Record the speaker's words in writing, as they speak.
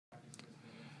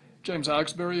James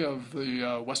Ogsbury of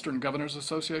the Western Governors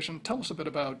Association. Tell us a bit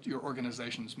about your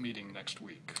organization's meeting next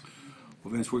week.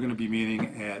 Well, Vince, we're going to be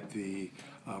meeting at the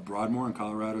Broadmoor in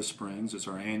Colorado Springs. It's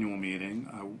our annual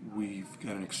meeting. We've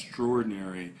got an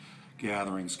extraordinary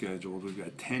gathering scheduled. We've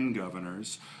got 10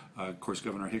 governors. Of course,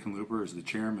 Governor Hickenlooper is the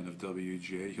chairman of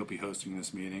WGA. He'll be hosting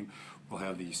this meeting. We'll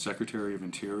have the Secretary of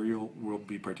Interior will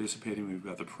be participating. We've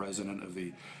got the president of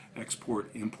the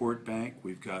Export-Import Bank.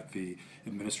 We've got the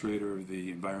administrator of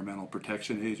the Environmental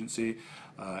Protection Agency,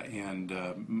 and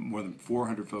more than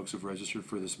 400 folks have registered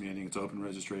for this meeting. It's open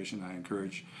registration. I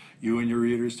encourage you and your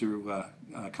readers to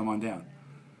come on down.